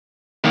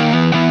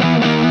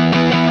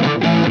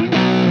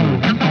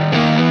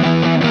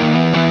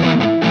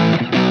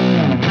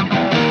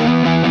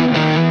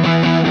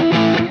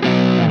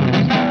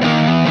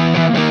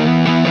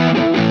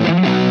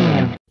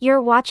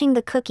You're watching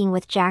the Cooking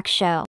with Jack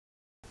show.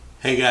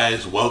 Hey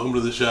guys, welcome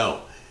to the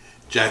show.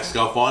 Jack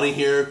Scalfani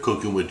here,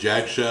 Cooking with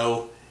Jack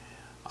show.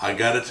 I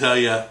gotta tell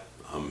you,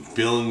 I'm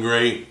feeling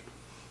great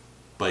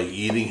by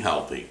eating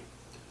healthy.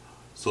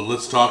 So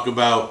let's talk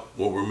about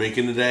what we're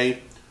making today.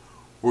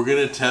 We're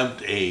gonna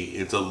attempt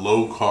it's a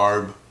low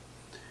carb.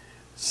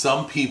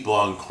 Some people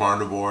on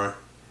Carnivore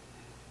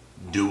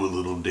do a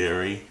little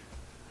dairy.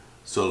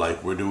 So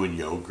like we're doing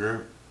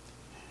yogurt,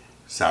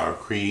 sour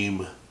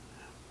cream,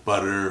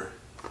 butter.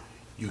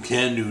 You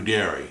can do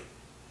dairy.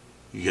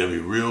 You gotta be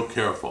real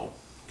careful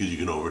because you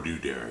can overdo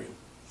dairy.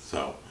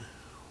 So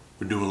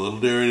we're doing a little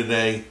dairy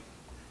today.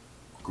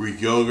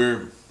 Greek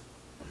yogurt.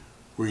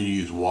 We're gonna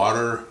use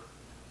water.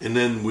 And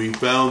then we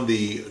found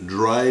the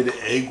dried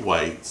egg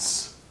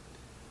whites,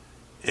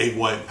 egg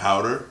white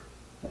powder.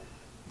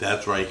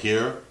 That's right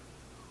here.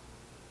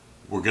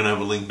 We're gonna have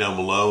a link down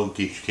below in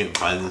case you can't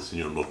find this in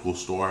your local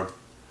store.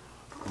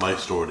 My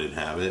store didn't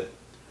have it.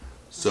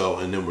 So,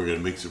 and then we're gonna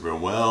mix it real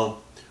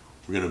well.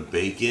 We're gonna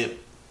bake it.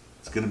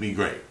 It's gonna be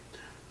great.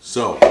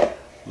 So,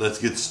 let's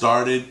get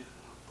started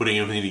putting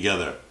everything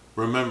together.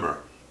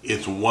 Remember,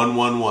 it's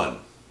 1-1-1.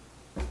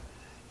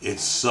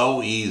 It's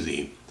so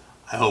easy.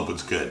 I hope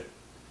it's good.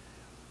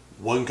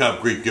 1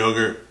 cup Greek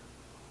yogurt,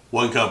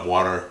 1 cup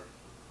water,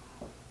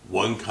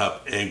 1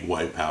 cup egg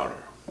white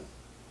powder.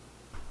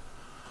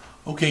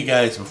 Okay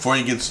guys, before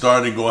you get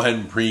started, go ahead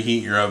and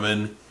preheat your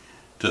oven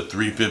to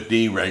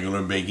 350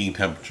 regular baking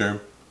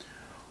temperature.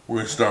 We're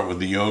going to start with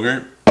the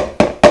yogurt.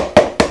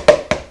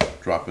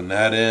 Dropping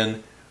that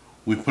in.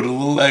 We put a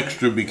little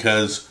extra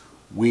because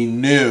we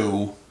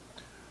knew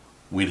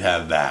we'd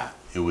have that.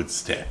 It would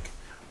stick.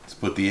 Let's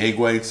put the egg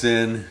whites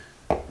in.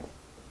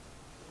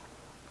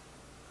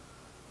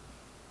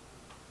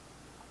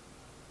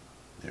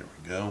 There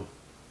we go.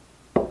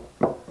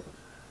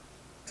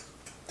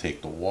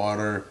 Take the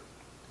water.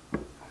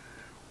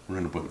 We're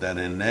going to put that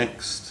in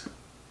next.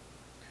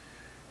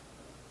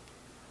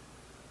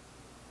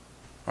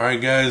 Alright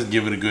guys,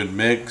 give it a good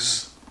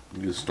mix.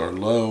 You can start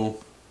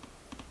low.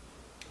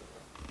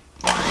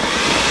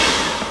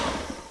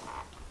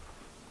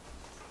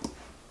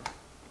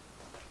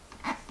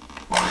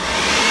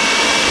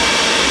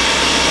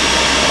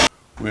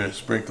 We're going to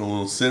sprinkle a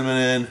little cinnamon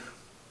in.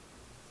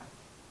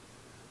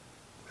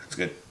 That's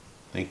good.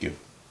 Thank you.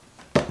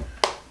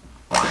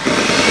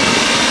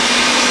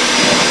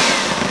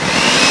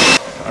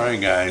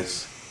 Alright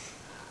guys,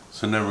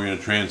 so now we're going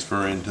to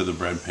transfer into the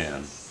bread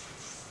pan.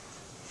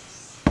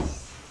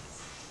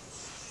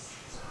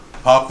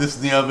 Pop this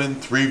in the oven,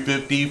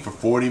 350 for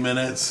 40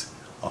 minutes.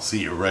 I'll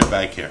see you right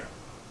back here.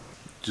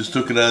 Just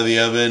took it out of the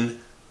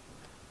oven.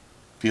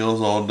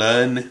 Feels all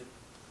done.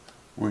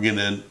 We're going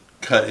to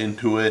cut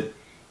into it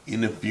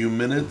in a few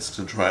minutes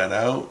to try it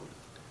out.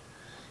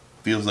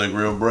 Feels like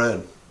real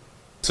bread.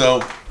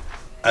 So,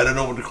 I don't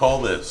know what to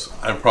call this.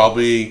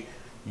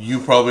 You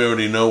probably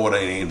already know what I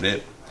named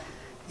it.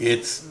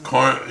 It's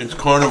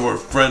carnivore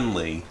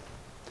friendly,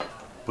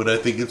 but I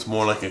think it's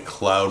more like a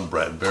cloud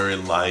bread, very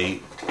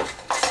light.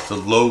 It's a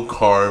low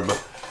carb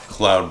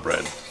cloud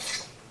bread.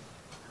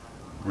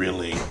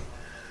 Really,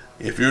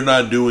 if you're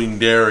not doing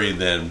dairy,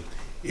 then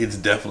it's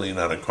definitely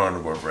not a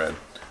carnivore bread.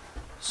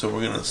 So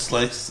we're gonna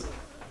slice it.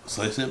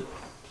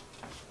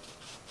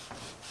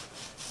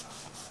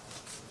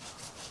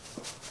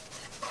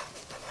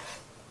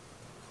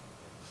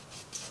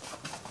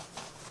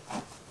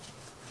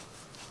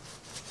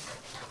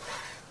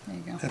 There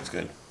you go. That's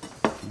good.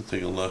 Let's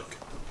take a look.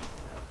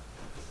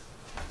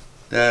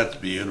 That's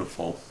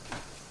beautiful.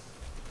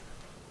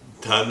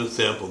 Time to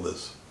sample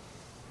this.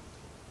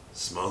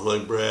 Smells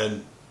like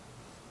bread.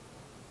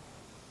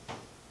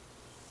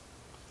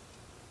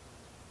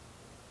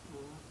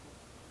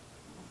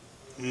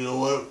 You know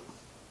what?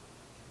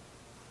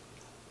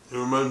 It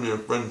reminds me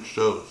of French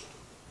toast.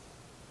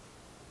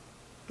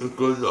 It's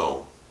good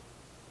though.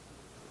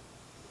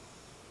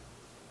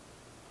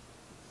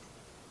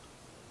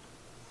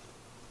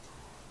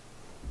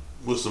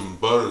 With some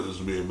butter, this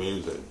would be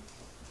amazing.